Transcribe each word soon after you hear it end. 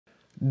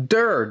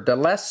Duhr, the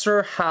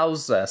Lesser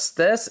Houses.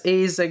 This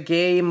is a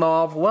game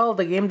of, well,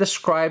 the game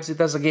describes it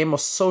as a game of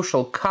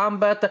social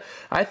combat.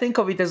 I think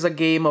of it as a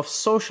game of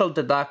social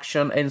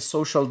deduction and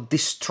social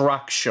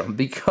destruction,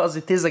 because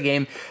it is a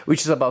game which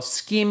is about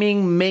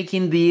scheming,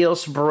 making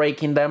deals,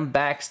 breaking them,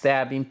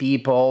 backstabbing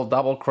people,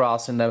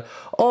 double-crossing them,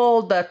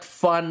 all that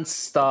fun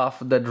stuff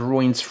that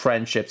ruins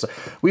friendships.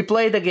 We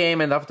play the game,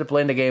 and after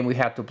playing the game, we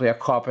have to play a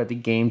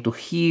cooperative game to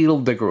heal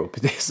the group.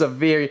 It is a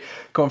very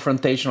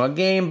confrontational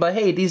game, but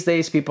hey, these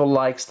days people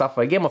like stuff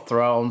like Game of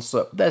Thrones,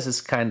 so this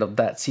is kind of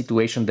that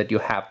situation that you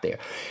have there.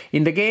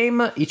 In the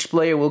game, each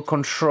player will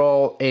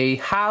control a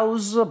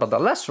house, but a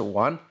lesser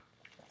one,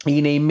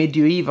 in a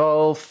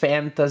medieval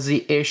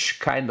fantasy-ish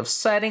kind of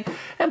setting,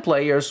 and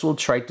players will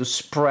try to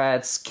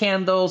spread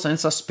scandals and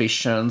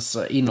suspicions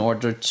in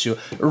order to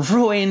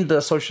ruin the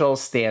social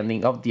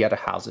standing of the other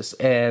houses,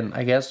 and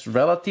I guess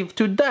relative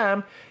to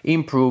them,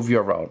 improve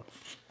your own.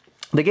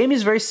 The game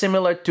is very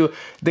similar to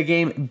the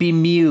game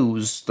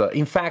Bemused.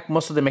 In fact,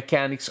 most of the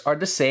mechanics are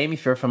the same.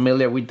 If you're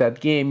familiar with that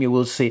game, you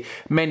will see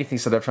many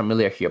things that are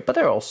familiar here, but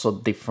there are also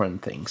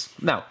different things.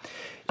 Now,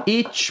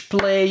 each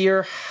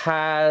player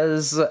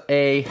has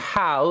a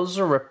house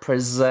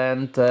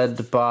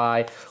represented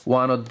by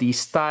one of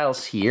these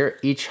tiles here.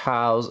 Each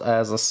house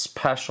has a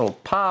special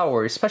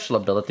power, a special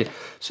ability,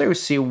 so you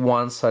see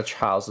one such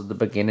house at the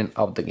beginning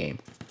of the game.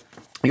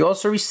 You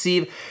also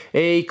receive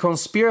a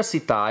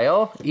conspiracy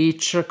tile.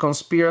 Each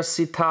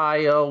conspiracy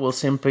tile will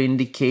simply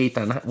indicate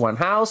one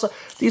house.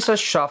 These are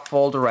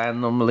shuffled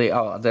randomly.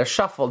 Oh, they're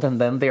shuffled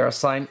and then they are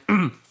assigned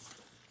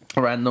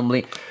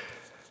randomly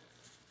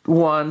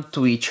one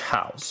to each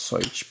house. So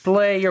each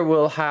player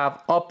will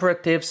have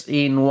operatives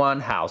in one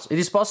house. It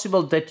is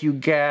possible that you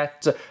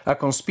get a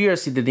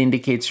conspiracy that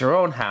indicates your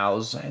own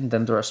house, and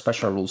then there are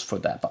special rules for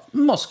that. But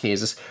in most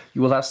cases,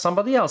 you will have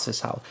somebody else's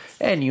house,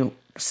 and you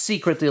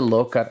secretly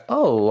look at,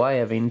 oh, I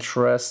have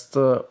interest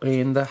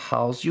in the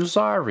house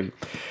Yuzari.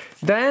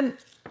 Then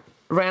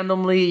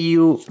randomly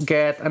you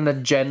get an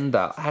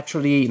agenda.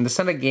 Actually, in the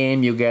center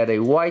game, you get a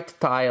white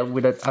tile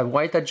with a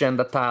white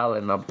agenda tile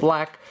and a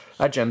black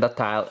agenda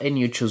tile, and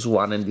you choose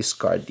one and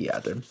discard the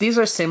other. These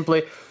are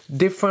simply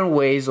different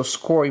ways of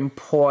scoring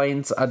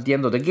points at the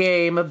end of the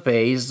game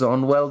based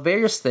on, well,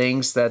 various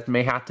things that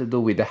may have to do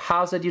with the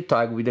house that you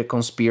tag with the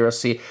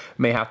conspiracy,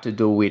 may have to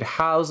do with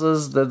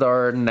houses that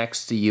are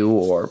next to you,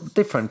 or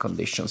different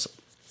conditions.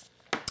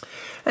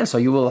 And so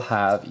you will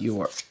have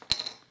your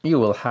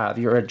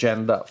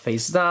agenda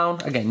face down.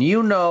 Again,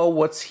 you know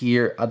what's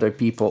here, other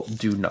people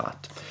do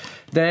not.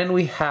 Then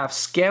we have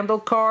scandal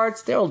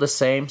cards. They're all the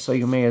same, so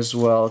you may as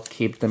well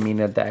keep them in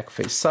a deck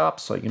face up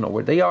so you know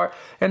where they are.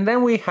 And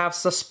then we have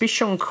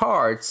suspicion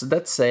cards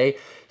that say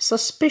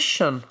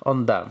suspicion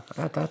on them.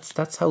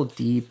 That's how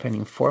deep and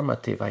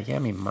informative I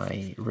am in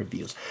my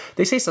reviews.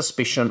 They say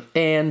suspicion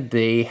and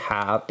they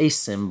have a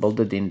symbol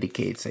that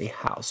indicates a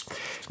house.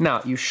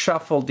 Now, you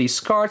shuffle these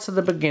cards at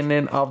the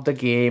beginning of the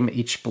game.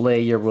 Each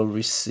player will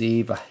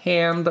receive a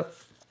hand.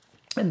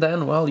 And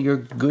then, well, you're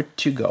good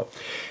to go.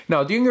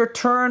 Now, during your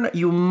turn,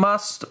 you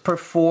must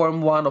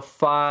perform one of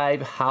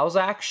 5 house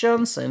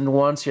actions, and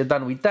once you're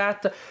done with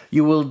that,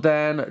 you will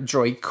then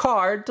draw a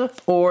card,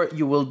 or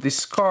you will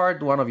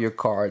discard one of your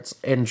cards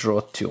and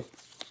draw 2.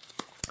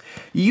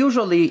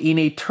 Usually, in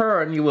a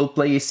turn, you will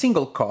play a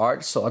single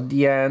card, so at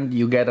the end,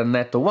 you get a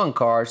net of 1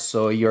 card,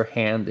 so your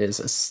hand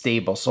is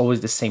stable, so always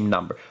the same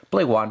number.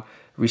 Play 1,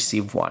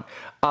 receive 1.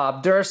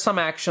 There are some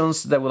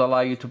actions that will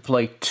allow you to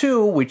play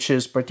 2, which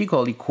is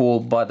particularly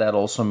cool, but that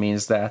also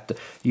means that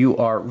you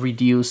are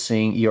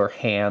reducing your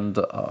hand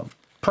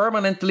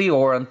permanently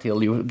or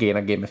until you gain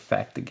a game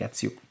effect that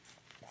gets you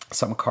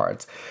some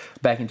cards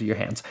back into your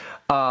hands.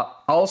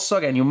 Also,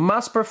 again, you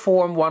must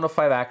perform one of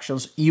 5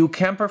 actions. You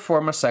can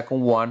perform a second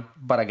one,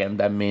 but again,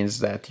 that means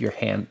that your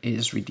hand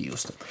is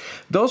reduced.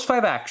 Those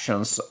 5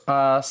 actions,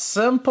 a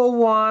simple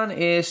one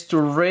is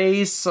to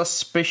raise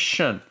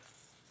suspicion.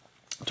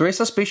 To raise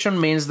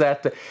suspicion means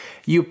that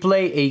you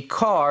play a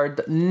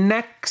card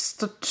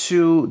next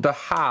to the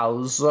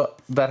house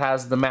that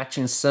has the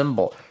matching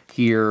symbol.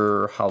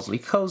 Here, House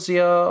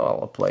Lycosia,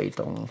 I'll play it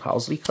on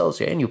House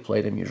Lycosia, and you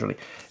play them usually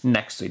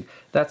next to it.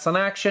 That's an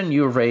action,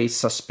 you raise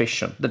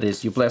suspicion. That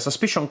is, you play a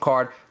suspicion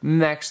card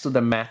next to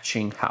the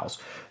matching house.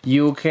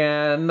 You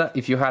can,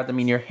 if you have them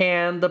in your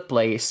hand,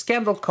 play a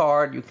scandal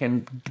card. You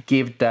can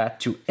give that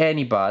to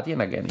anybody,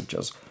 and again, it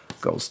just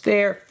goes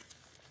there.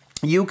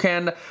 You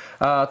can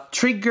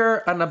trigger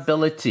an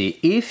ability.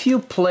 If you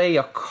play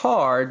a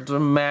card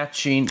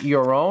matching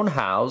your own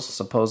house,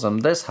 suppose I'm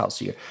this house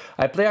here,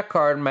 I play a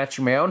card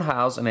matching my own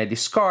house and I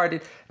discard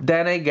it,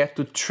 then I get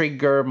to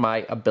trigger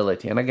my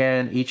ability. And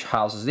again, each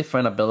house has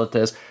different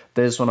abilities.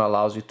 This one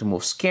allows you to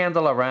move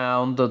scandal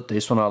around.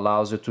 This one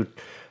allows you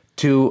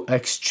to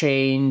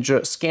exchange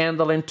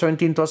scandal and turn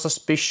it into a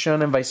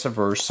suspicion, and vice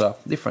versa.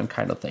 Different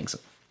kind of things.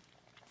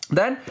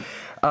 Then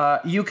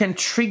you can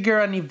trigger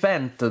an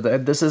event.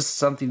 This is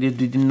something that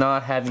you do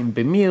not have in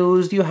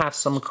Bemused. You have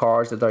some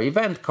cards that are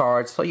event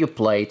cards, so you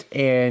play it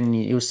and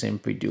you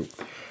simply do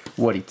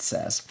what it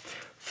says.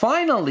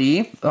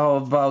 Finally,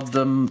 about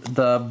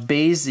the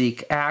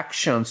basic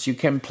actions, you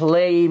can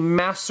play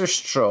Master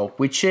Stroke,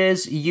 which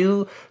is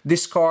you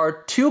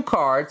discard 2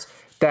 cards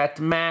that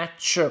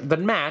match,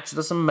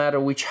 doesn't matter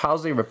which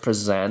house they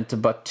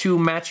represent, but 2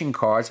 matching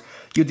cards,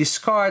 you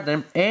discard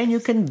them, and you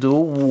can do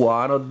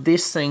one of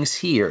these things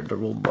here. The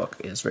rule book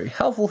is very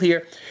helpful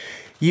here.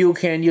 You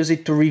can use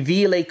it to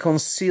reveal a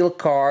concealed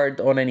card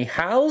on any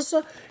house.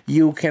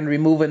 You can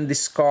remove and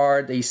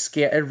discard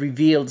a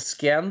revealed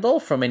scandal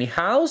from any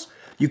house.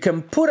 You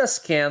can put a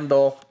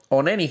scandal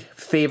on any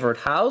favorite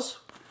house.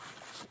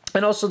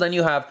 And also then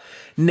you have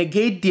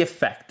negate the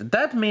effect.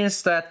 That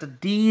means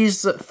that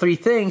these 3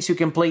 things you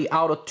can play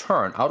out of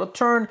turn. Out of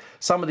turn,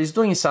 somebody's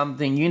doing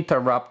something, you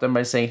interrupt them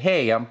by saying,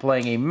 hey, I'm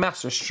playing a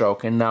Master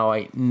Stroke, and now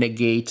I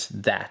negate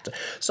that.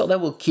 So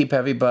that will keep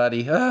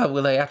everybody,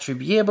 will I actually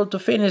be able to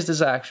finish this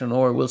action,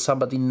 or will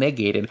somebody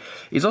negate it?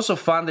 It's also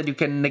fun that you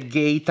can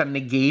negate a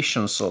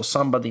negation. So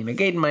somebody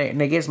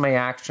negates my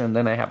action,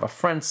 then I have a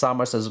friend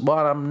somewhere says,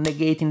 well, I'm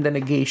negating the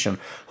negation.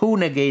 Who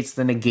negates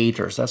the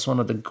negators? That's one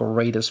of the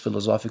greatest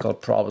philosophical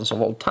problems of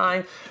all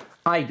time.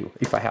 I do,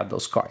 if I have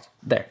those cards.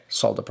 There,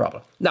 solve the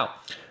problem. Now,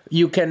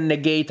 you can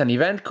negate an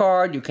event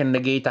card, you can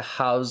negate a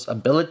house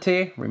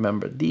ability,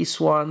 remember these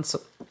ones.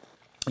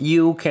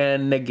 You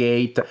can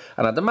negate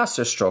another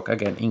Master Stroke,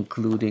 again,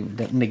 including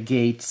that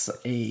negates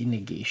a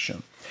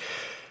negation.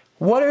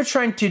 What are you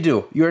trying to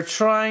do? You're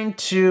trying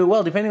to,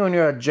 well, depending on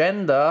your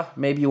agenda,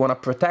 maybe you want to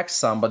protect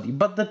somebody,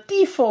 but the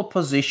default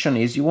position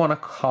is you want to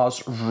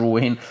cause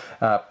ruin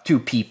to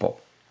people.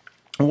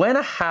 When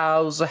a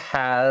house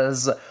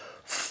has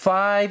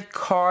 5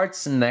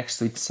 cards next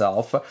to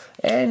itself,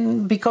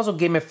 and because of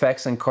game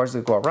effects and cards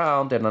that go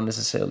around, they're not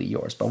necessarily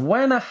yours. But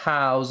when a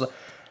house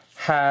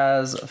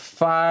has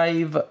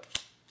 5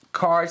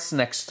 cards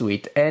next to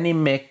it, any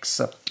mix,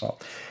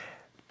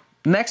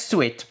 next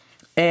to it,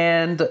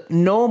 and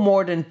no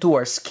more than 2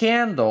 are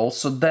scandals,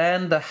 so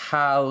then the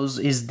house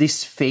is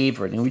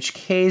disfavored, in which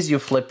case you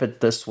flip it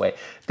this way.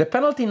 The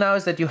penalty now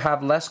is that you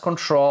have less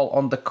control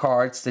on the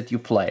cards that you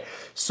play.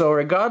 So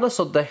regardless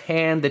of the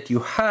hand that you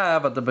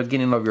have at the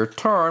beginning of your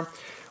turn,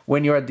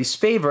 when you are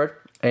disfavored,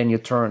 and you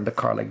turn the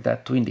card like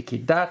that to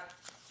indicate that,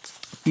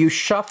 you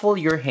shuffle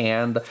your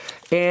hand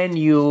and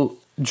you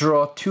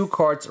draw 2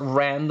 cards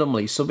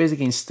randomly. So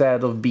basically,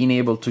 instead of being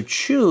able to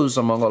choose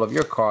among all of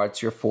your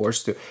cards, you're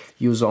forced to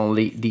use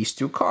only these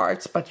 2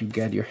 cards, but you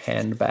get your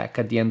hand back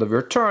at the end of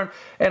your turn.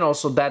 And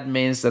also that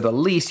means that at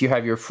least you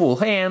have your full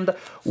hand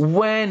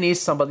when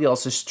it's somebody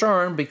else's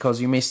turn,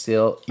 because you may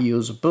still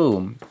use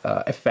boom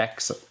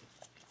effects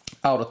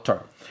out of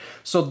turn.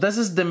 So this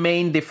is the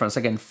main difference.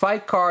 Again,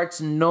 5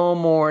 cards, no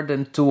more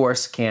than 2 are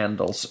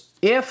scandals.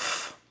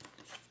 If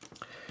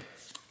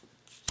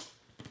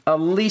at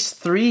least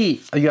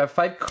 3, you have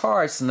 5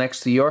 cards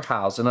next to your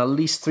house, and at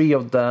least 3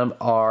 of them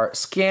are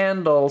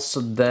scandals,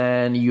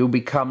 then you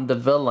become the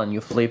villain. You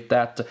flip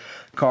that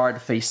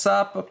card face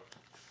up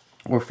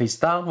or face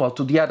down, well,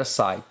 to the other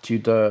side,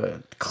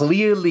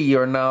 clearly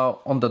you're now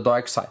on the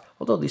dark side.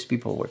 Although these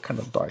people were kind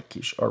of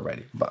darkish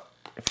already, but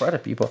for other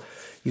people,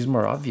 it's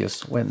more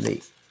obvious when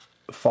they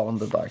fall on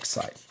the dark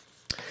side.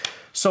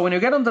 So when you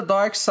get on the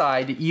dark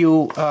side,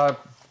 you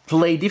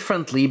play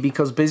differently,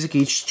 because basically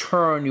each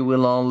turn you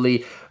will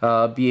only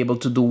be able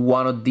to do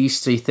one of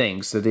these 3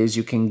 things. That is,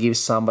 you can give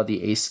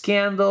somebody a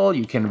scandal,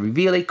 you can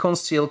reveal a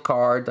concealed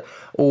card,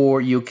 or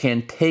you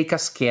can take a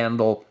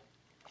scandal.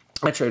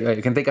 Actually,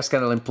 you can take a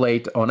scandal and play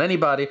it on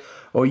anybody,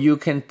 or you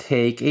can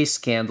take a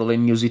scandal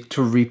and use it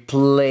to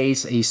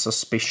replace a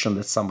suspicion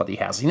that somebody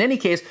has. In any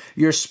case,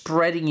 you're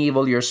spreading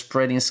evil, you're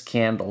spreading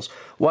scandals.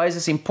 Why is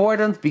this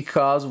important?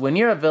 Because when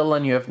you're a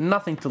villain, you have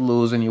nothing to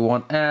lose, and you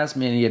want as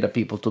many other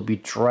people to be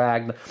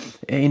dragged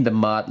in the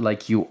mud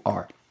like you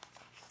are.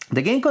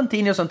 The game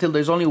continues until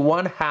there's only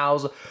one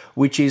house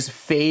which is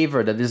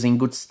favored, that is in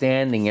good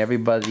standing.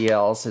 Everybody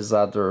else is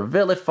either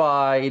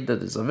vilified,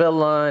 that is a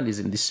villain, is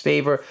in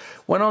disfavor.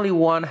 When only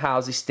one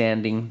house is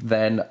standing,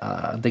 then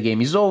the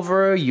game is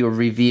over. You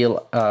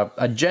reveal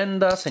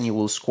agendas, and you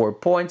will score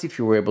points if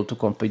you were able to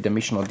complete the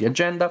mission of the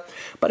agenda.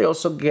 But you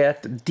also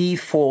get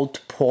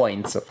default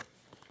points.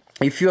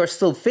 If you are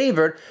still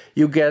favored,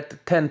 you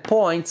get 10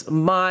 points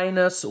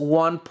minus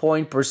 1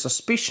 point per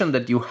suspicion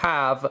that you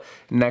have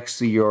next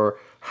to your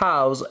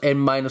house,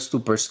 and minus 2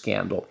 per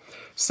scandal.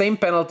 Same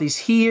penalties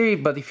here,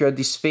 but if you're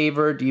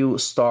disfavored, you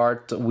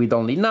start with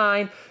only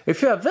 9.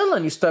 If you're a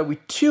villain, you start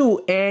with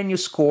 2, and you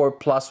score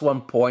plus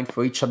 1 point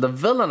for each other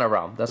villain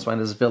around. That's why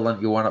as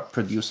villain, you want to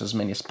produce as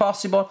many as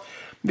possible.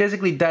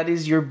 Basically, that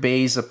is your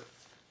base.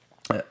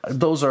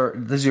 This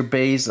is your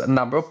base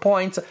number of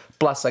points,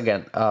 plus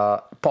again,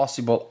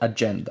 possible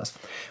agendas.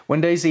 When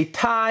there is a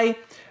tie,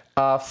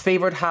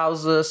 favored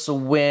houses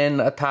win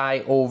a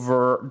tie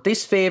over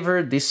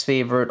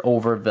disfavored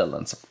over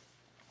villains.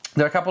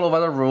 There are a couple of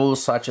other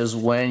rules, such as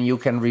when you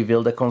can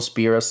reveal the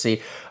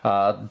conspiracy,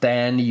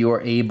 then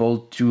you're able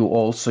to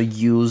also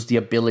use the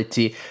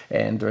ability,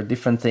 and there are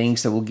different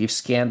things that will give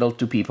scandal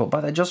to people.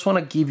 But I just want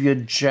to give you a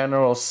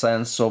general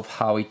sense of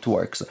how it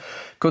works.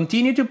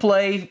 Continue to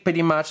play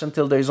pretty much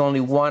until there's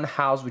only one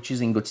house which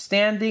is in good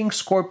standing,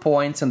 score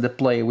points, and the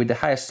player with the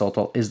highest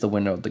total is the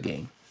winner of the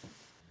game.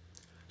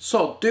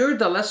 So, Duhr,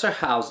 the lesser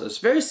houses,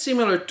 very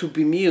similar to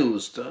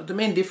Bemused. The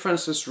main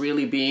differences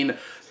really being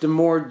the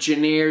more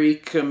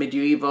generic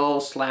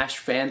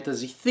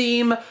medieval/fantasy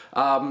theme,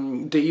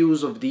 the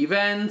use of the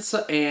events,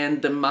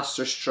 and the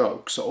master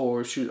strokes,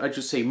 or I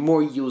should say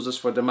more uses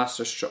for the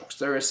master strokes.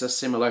 There is a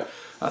similar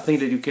thing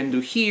that you can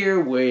do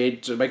here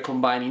by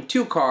combining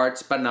 2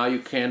 cards, but now you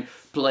can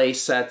play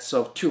sets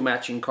of 2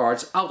 matching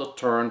cards out of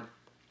turn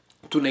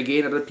to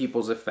negate other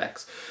people's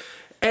effects.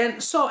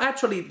 And so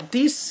actually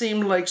these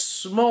seem like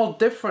small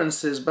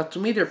differences, but to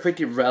me they're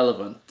pretty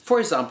relevant. For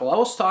example, I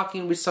was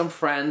talking with some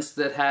friends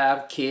that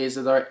have kids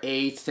that are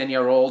 8,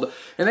 10-year-old,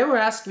 and they were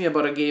asking me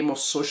about a game of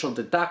social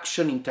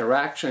deduction,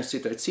 interaction,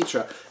 etc.,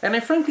 etc. And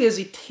I frankly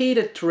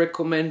hesitated to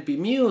recommend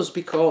Bemused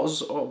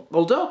because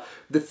although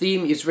the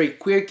theme is very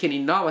quirky and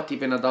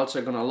innovative and adults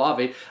are gonna love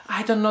it,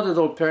 I don't know that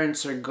all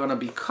parents are gonna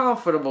be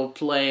comfortable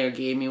playing a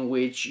game in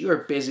which you're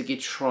basically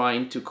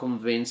trying to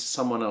convince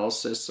someone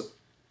else's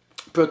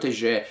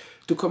protege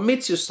to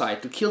commit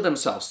suicide, to kill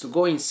themselves, to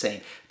go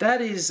insane.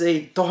 That is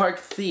a dark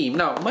theme.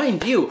 Now,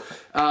 mind you,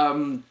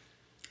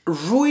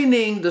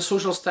 ruining the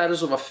social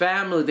status of a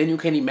family, then you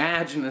can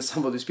imagine that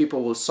some of these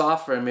people will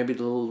suffer and maybe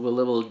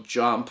will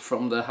jump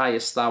from the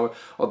highest tower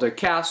of their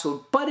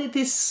castle, but it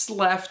is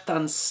left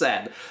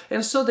unsaid.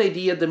 And so the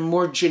idea that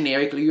more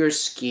generically you're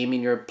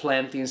scheming, you're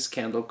planting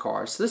scandal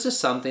cards, this is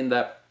something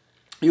that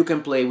you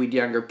can play with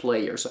younger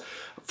players.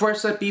 For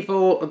some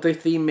people, the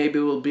theme maybe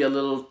will be a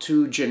little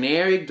too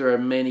generic. There are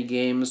many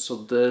games, so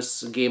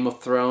this Game of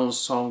Thrones,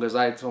 Song as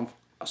Ice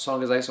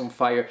on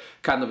Fire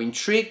kind of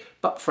intrigue,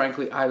 but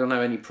frankly, I don't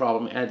have any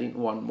problem adding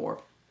one more.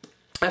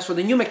 As for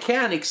the new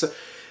mechanics,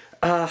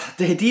 the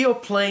idea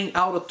of playing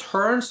out of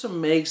turns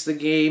makes the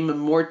game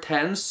more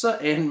tense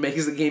and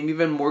makes the game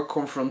even more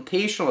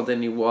confrontational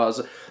than it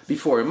was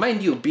before.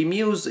 Mind you,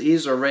 Bemused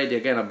is already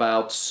again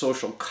about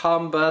social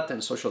combat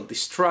and social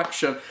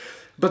destruction,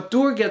 but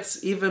Duhr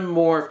gets even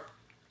more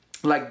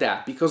like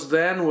that, because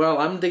then, well,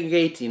 I'm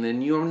negating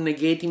and you're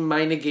negating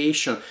my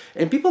negation,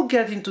 and people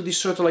get into this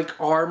sort of like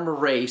arm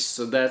race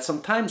that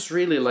sometimes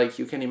really, like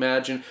you can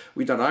imagine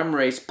with an arm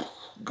race,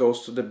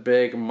 goes to the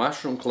big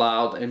mushroom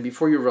cloud, and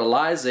before you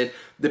realize it,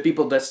 the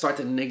people that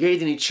started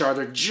negating each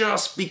other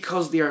just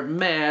because they are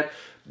mad,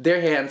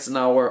 their hands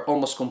now are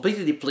almost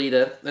completely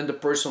depleted, and the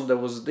person that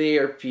was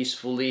there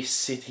peacefully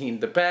sitting in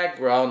the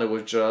background and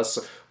was just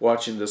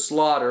watching the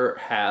slaughter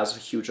has a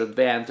huge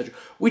advantage,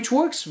 which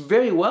works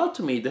very well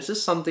to me. This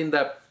is something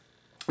that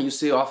you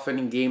see often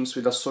in games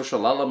with a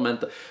social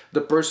element.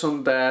 The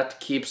person that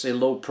keeps a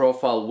low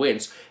profile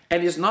wins,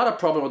 and it's not a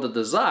problem of the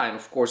design,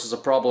 of course, it's a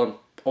problem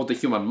of the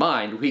human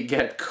mind. We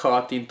get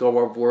caught into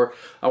our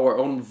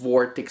own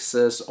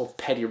vortexes of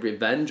petty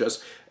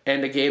revenges,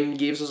 and the game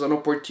gives us an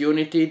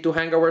opportunity to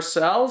hang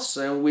ourselves,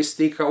 and we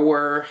stick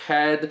our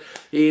head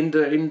in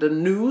the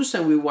news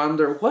and we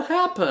wonder what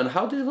happened,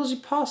 was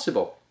it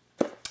possible?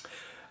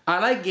 I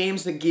like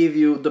games that give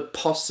you the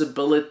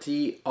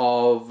possibility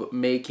of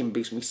making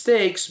big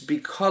mistakes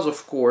because,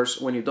 of course,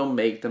 when you don't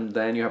make them,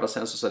 then you have a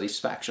sense of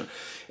satisfaction.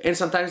 And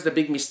sometimes the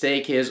big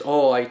mistake is,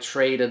 oh, I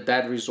traded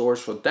that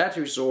resource for that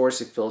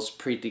resource. It feels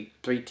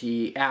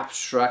pretty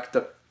abstract.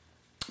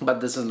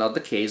 But this is not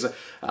the case.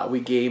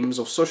 With games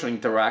of social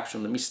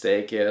interaction, the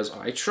mistake is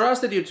I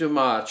trusted you too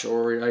much,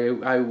 or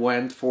I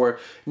went for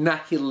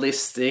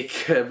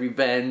nihilistic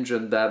revenge,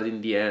 and that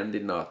in the end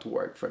did not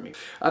work for me.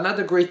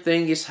 Another great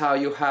thing is how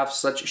you have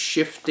such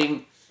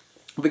shifting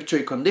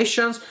victory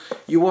conditions.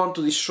 You want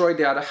to destroy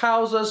the other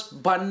houses,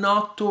 but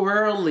not too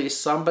early.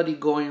 Somebody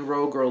going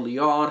rogue early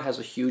on has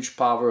a huge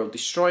power of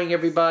destroying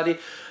everybody.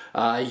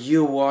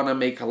 You want to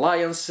make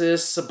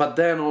alliances, but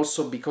then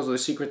also because of the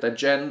secret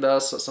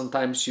agendas,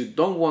 sometimes you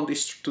don't want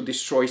to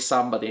destroy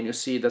somebody and you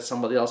see that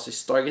somebody else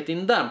is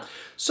targeting them.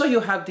 So you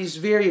have these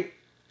very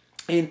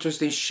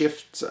interesting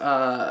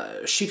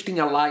shifting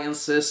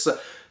alliances,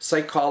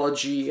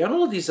 psychology, and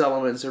all of these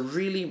elements that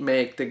really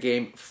make the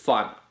game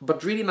fun.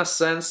 But really, in a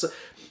sense,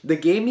 the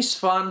game is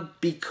fun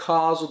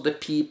because of the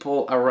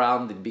people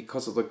around it,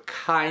 because of the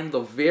kind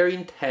of very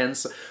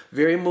intense,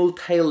 very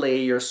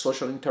multi-layer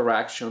social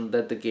interaction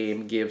that the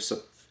game gives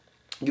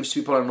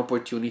people an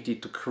opportunity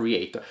to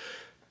create.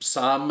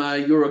 Some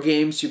Euro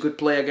games you could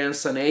play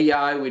against an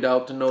AI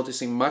without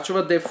noticing much of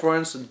a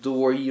difference.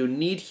 Duhr, you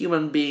need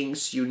human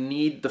beings, you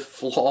need the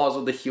flaws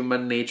of the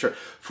human nature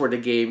for the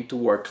game to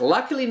work.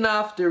 Luckily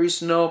enough, there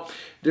is no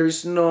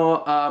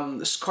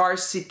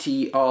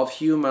scarcity of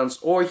humans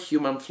or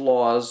human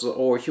flaws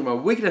or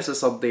human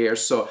weaknesses out there,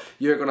 so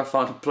you're gonna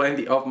find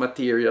plenty of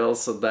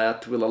materials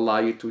that will allow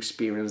you to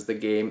experience the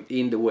game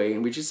in the way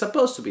in which it's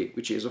supposed to be,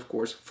 which is of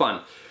course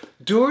fun.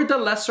 Duhr, the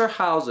Lesser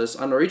Houses,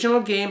 an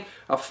original game,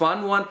 a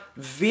fun one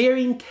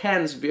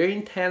fun, very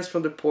intense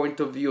from the point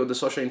of view of the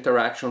social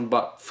interaction,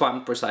 but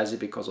fun precisely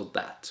because of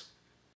that.